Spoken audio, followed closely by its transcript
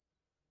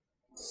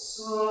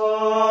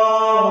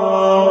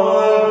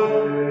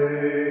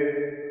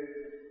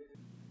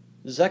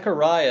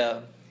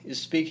Zechariah is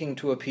speaking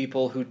to a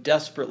people who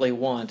desperately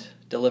want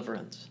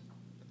deliverance.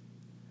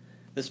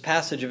 This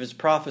passage of his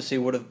prophecy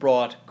would have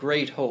brought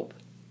great hope,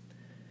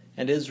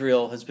 and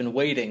Israel has been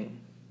waiting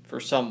for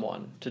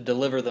someone to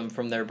deliver them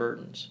from their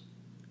burdens.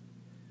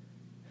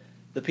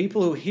 The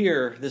people who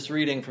hear this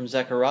reading from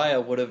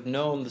Zechariah would have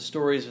known the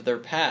stories of their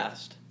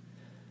past.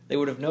 They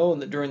would have known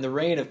that during the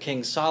reign of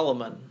King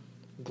Solomon,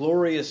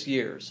 glorious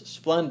years,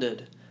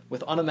 splendid,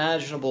 with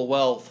unimaginable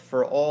wealth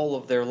for all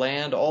of their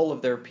land, all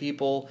of their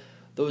people,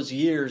 those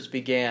years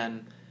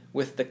began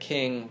with the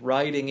king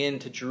riding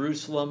into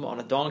Jerusalem on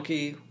a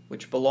donkey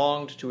which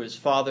belonged to his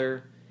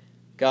father,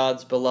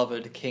 God's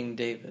beloved King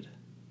David.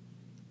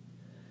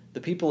 The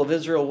people of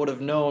Israel would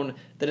have known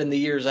that in the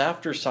years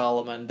after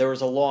Solomon there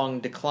was a long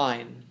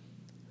decline,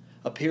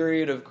 a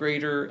period of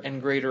greater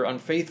and greater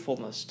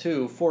unfaithfulness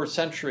too, 4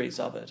 centuries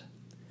of it.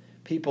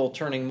 People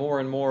turning more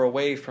and more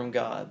away from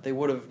God. They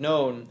would have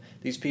known,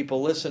 these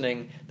people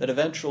listening, that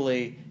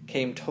eventually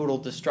came total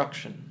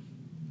destruction,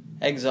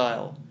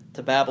 exile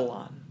to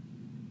Babylon.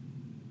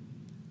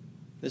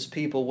 This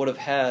people would have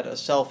had a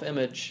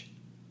self-image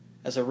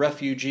as a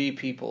refugee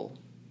people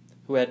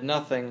who had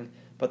nothing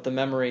but the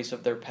memories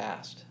of their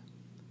past.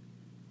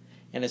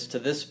 And it's to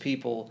this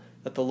people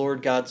that the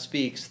Lord God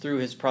speaks through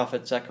his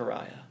prophet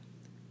Zechariah.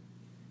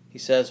 He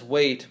says,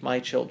 "Wait, my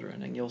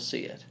children, and you'll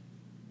see it.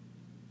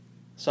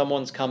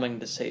 Someone's coming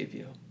to save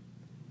you.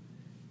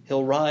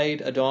 He'll ride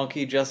a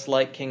donkey just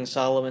like King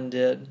Solomon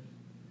did.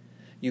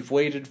 You've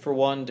waited for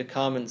one to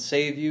come and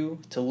save you,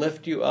 to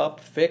lift you up,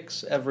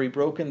 fix every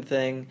broken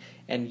thing,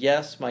 and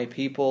yes, my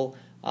people,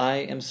 I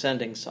am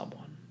sending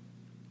someone.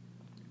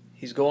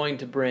 He's going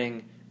to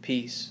bring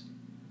peace,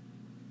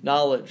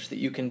 knowledge that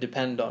you can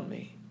depend on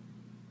me.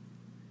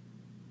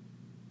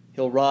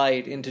 He'll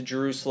ride into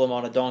Jerusalem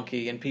on a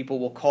donkey, and people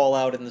will call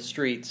out in the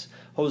streets,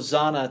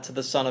 'Hosanna to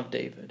the Son of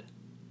David.'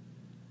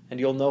 And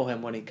you'll know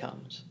him when he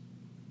comes."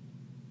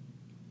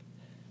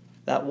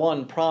 That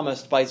one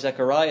promised by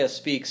Zechariah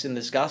speaks in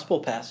this gospel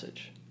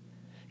passage.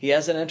 He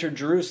hasn't entered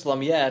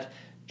Jerusalem yet.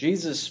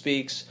 Jesus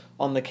speaks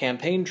on the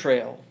campaign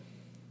trail.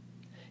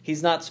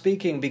 He's not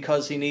speaking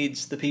because he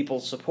needs the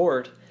people's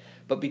support,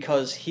 but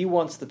because he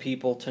wants the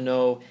people to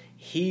know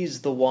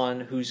he's the one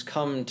who's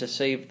come to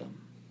save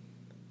them.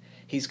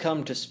 He's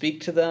come to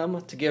speak to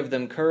them, to give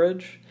them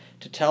courage,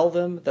 to tell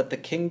them that the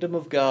kingdom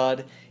of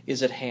God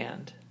is at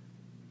hand.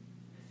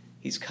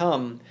 He's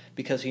come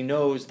because he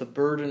knows the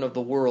burden of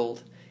the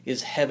world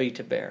is heavy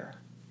to bear.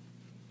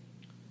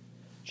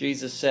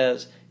 Jesus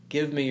says,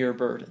 "Give me your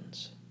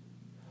burdens.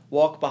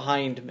 Walk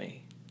behind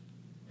me.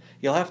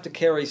 You'll have to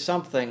carry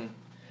something,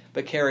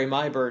 but carry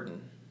my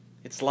burden.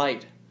 It's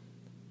light.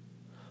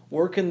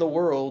 Work in the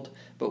world,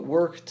 but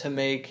work to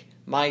make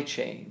my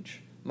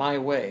change, my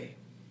way.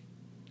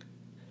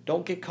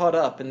 Don't get caught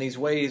up in these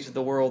ways of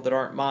the world that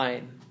aren't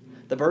mine.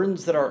 The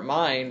burdens that aren't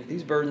mine,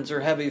 these burdens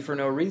are heavy for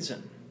no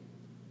reason.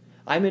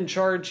 I'm in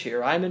charge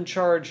here. I'm in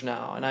charge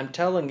now. And I'm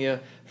telling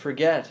you,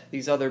 forget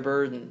these other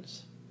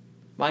burdens.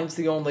 Mine's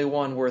the only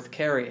one worth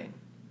carrying."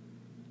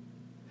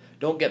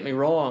 Don't get me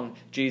wrong,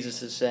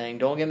 Jesus is saying.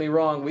 Don't get me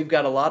wrong. We've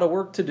got a lot of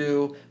work to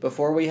do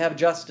before we have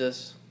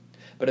justice.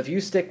 But if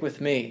you stick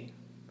with me,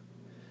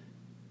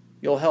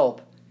 you'll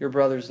help your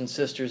brothers and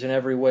sisters in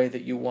every way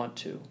that you want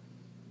to.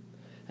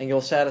 And you'll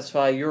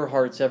satisfy your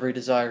heart's every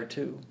desire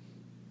too.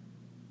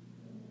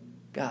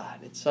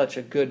 God, it's such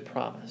a good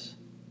promise.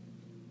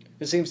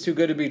 It seems too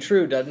good to be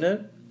true, doesn't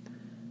it?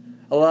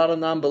 A lot of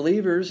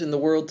non-believers in the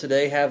world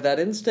today have that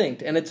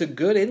instinct, and it's a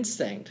good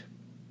instinct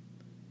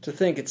to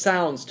think it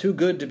sounds too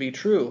good to be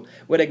true.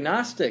 When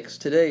agnostics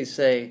today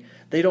say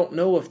they don't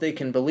know if they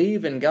can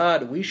believe in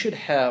God, we should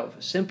have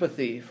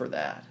sympathy for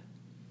that.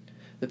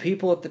 The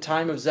people at the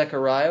time of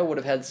Zechariah would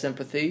have had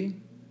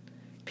sympathy.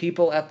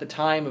 People at the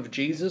time of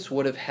Jesus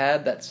would have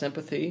had that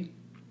sympathy.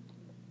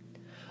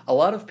 A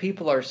lot of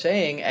people are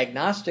saying,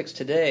 agnostics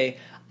today,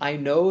 "I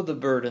know the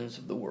burdens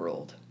of the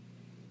world.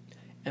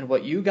 And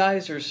what you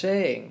guys are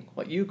saying,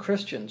 what you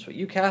Christians, what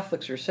you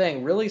Catholics are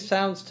saying really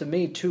sounds to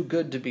me too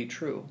good to be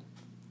true."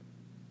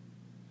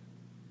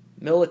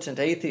 Militant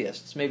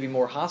atheists, maybe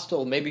more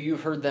hostile, maybe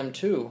you've heard them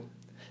too.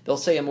 They'll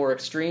say a more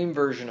extreme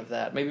version of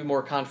that, maybe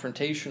more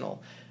confrontational.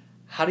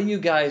 How do you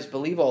guys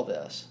believe all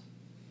this?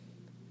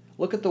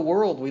 Look at the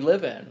world we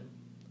live in.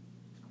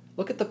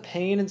 Look at the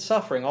pain and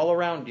suffering all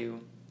around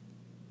you.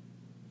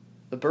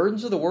 The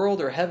burdens of the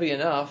world are heavy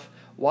enough.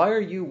 Why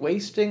are you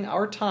wasting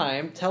our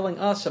time telling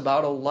us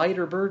about a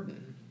lighter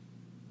burden?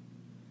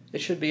 It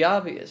should be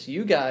obvious.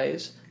 You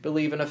guys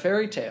believe in a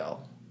fairy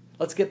tale.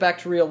 Let's get back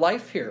to real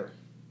life here.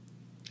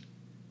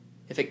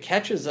 If it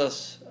catches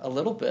us a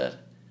little bit,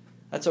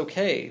 that's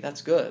okay.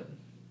 That's good.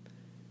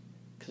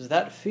 Because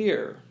that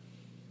fear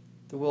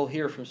that we'll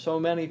hear from so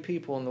many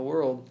people in the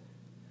world,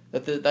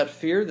 that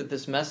fear that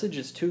this message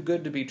is too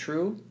good to be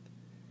true,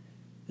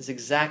 is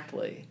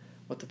exactly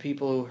what the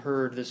people who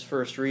heard this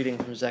first reading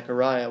from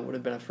Zechariah would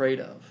have been afraid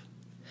of.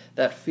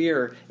 That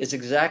fear is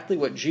exactly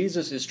what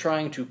Jesus is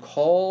trying to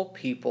call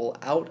people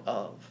out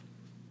of.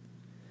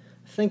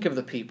 Think of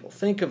the people.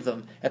 Think of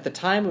them at the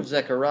time of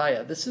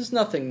Zechariah. This is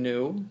nothing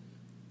new.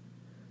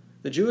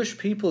 The Jewish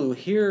people who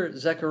hear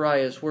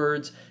Zechariah's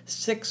words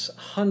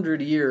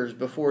 600 years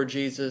before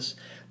Jesus,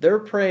 they're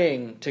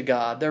praying to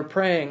God. They're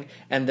praying,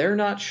 and they're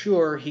not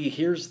sure He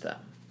hears them.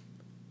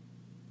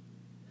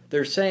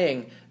 They're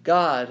saying,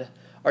 God,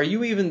 are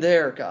you even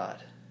there,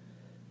 God?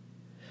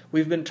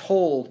 We've been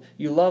told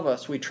you love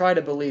us. We try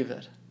to believe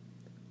it.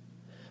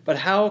 But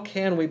how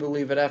can we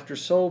believe it after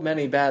so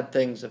many bad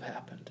things have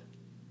happened?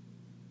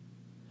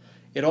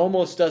 It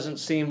almost doesn't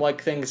seem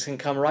like things can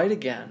come right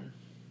again.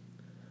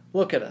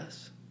 Look at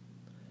us.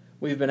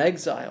 We've been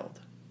exiled.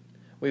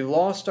 We've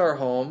lost our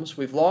homes.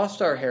 We've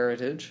lost our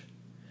heritage.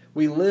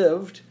 We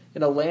lived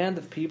in a land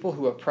of people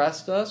who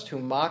oppressed us, who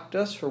mocked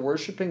us for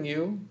worshiping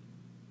you.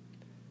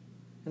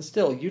 And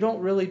still, you don't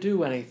really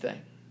do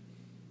anything.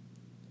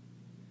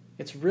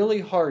 It's really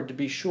hard to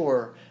be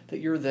sure that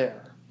you're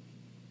there.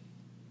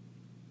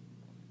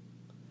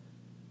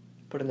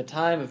 But in the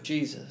time of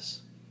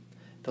Jesus,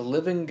 the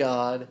living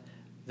God,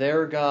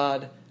 their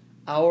God,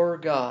 our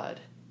God,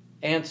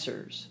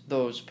 answers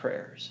those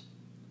prayers.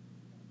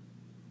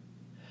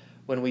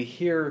 When we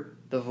hear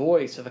the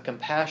voice of a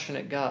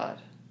compassionate God,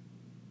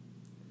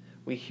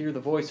 we hear the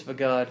voice of a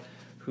God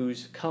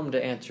who's come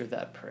to answer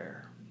that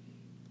prayer.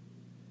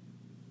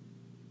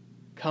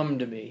 Come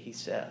to me, He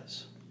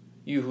says,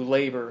 you who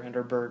labor and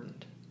are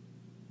burdened.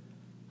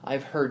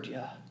 I've heard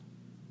you.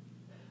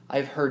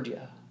 I've heard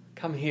you.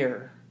 Come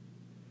here,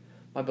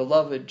 my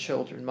beloved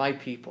children, my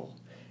people.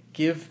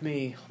 Give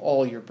me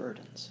all your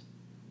burdens.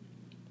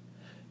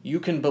 You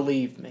can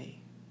believe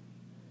me.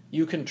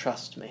 You can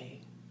trust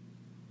me.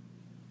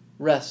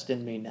 Rest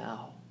in me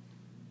now.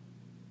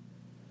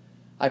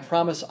 I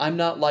promise I'm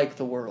not like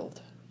the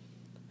world.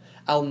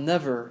 I'll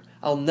never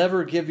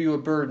give you a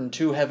burden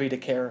too heavy to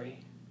carry.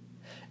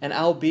 And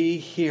I'll be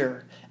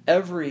here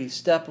every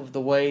step of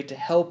the way to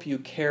help you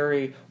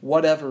carry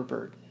whatever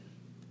burden.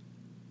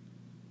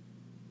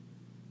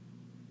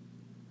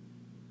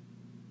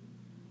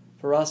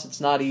 For us, it's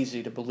not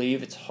easy to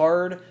believe. It's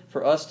hard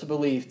for us to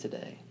believe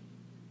today.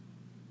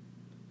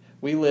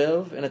 We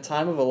live in a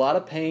time of a lot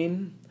of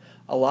pain,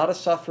 a lot of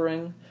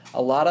suffering,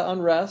 a lot of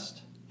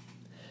unrest,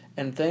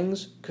 and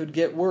things could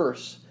get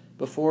worse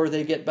before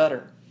they get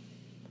better.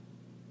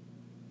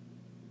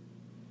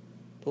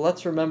 But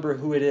let's remember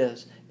who it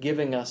is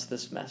giving us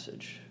this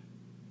message.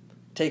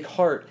 Take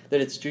heart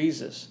that it's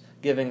Jesus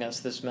giving us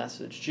this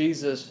message.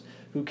 Jesus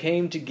who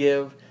came to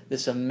give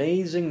this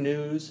amazing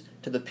news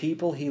to the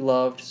people He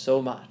loved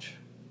so much,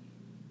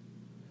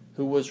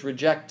 who was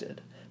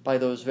rejected by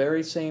those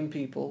very same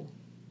people,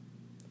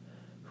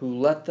 who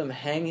let them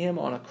hang Him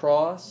on a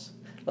cross,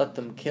 let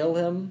them kill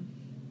Him,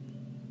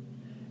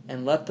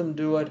 and let them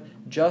do it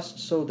just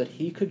so that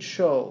He could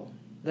show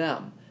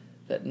them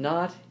that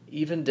not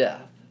even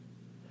death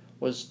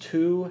was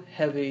too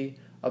heavy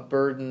a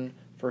burden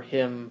for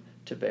Him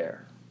to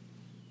bear.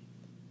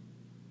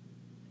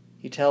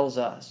 He tells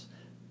us,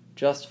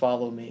 just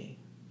follow me.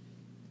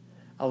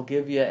 I'll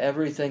give you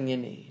everything you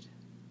need.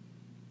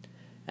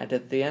 And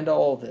at the end of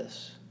all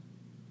this,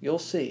 you'll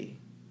see,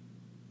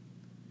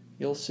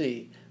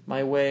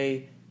 my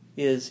way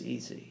is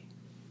easy.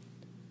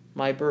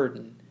 My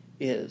burden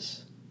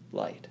is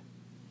light.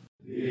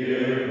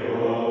 Here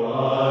go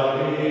my